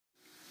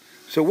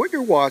So what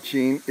you're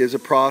watching is a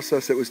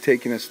process that was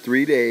taking us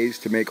 3 days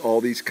to make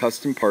all these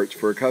custom parts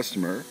for a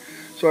customer.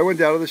 So I went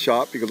down to the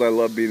shop because I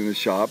love being in the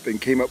shop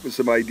and came up with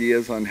some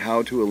ideas on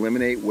how to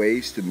eliminate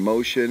waste and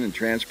motion and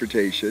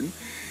transportation.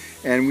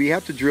 And we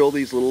have to drill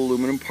these little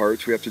aluminum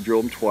parts. We have to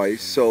drill them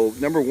twice. So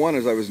number one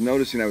is I was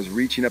noticing I was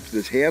reaching up to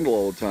this handle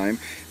all the time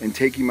and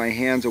taking my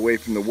hands away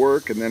from the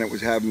work, and then it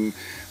was having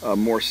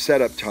more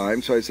setup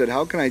time. So I said,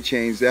 how can I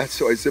change that?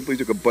 So I simply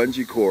took a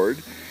bungee cord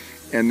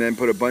and then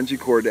put a bungee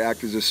cord to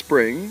act as a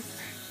spring,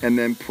 and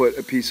then put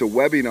a piece of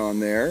webbing on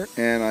there,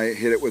 and I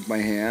hit it with my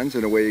hands,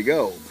 and away you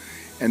go.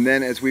 And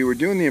then as we were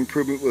doing the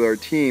improvement with our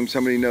team,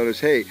 somebody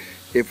noticed, hey,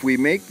 if we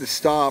make the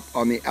stop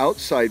on the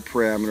outside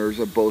parameters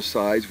of both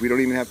sides, we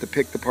don't even have to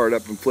pick the part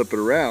up and flip it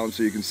around.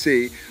 So you can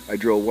see, I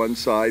drill one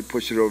side,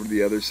 push it over to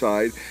the other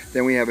side.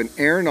 Then we have an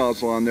air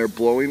nozzle on there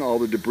blowing all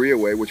the debris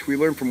away, which we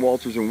learned from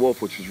Walters and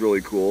Wolf, which was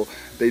really cool.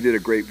 They did a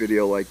great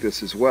video like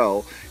this as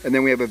well. And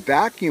then we have a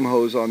vacuum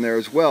hose on there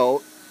as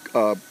well,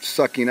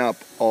 sucking up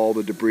all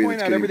the debris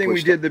that's getting everything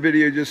pushed we did, the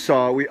video you just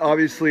saw. We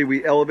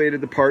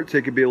elevated the parts,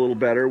 they could be a little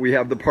better. We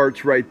have the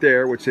parts right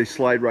there, which they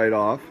slide right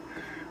off.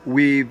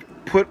 We've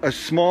put a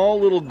small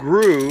little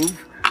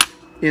groove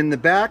in the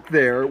back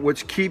there,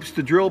 which keeps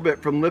the drill bit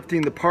from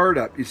lifting the part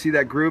up. You see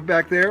that groove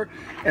back there?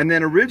 And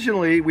then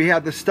originally we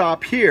had the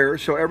stop here,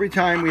 so every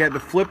time we had to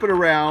flip it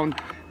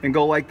around and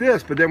go like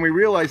this, but then we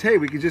realized, hey,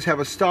 we could just have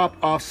a stop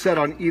offset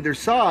on either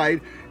side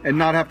and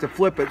not have to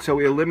flip it, so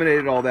we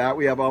eliminated all that.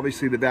 We have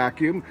obviously the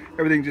vacuum,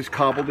 everything just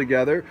cobbled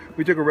together.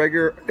 We took a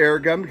regular air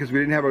gun because we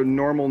didn't have a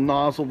normal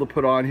nozzle to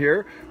put on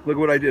here. Look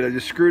what I did, I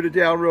just screwed it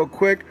down real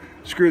quick,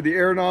 screwed the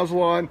air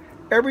nozzle on.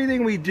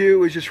 Everything we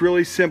do is just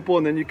really simple,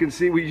 and then you can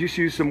see we just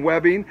use some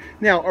webbing.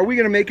 Now, are we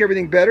gonna make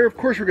everything better? Of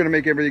course we're gonna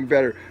make everything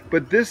better,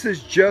 but this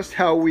is just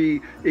how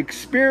we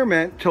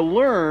experiment to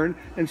learn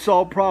and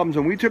solve problems.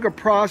 And we took a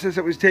process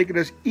that was taking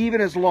us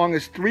even as long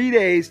as 3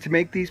 days to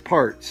make these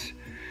parts.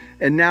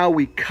 And now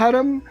we cut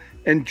them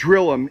and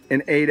drill them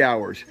in 8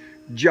 hours.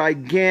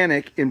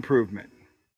 Gigantic improvement.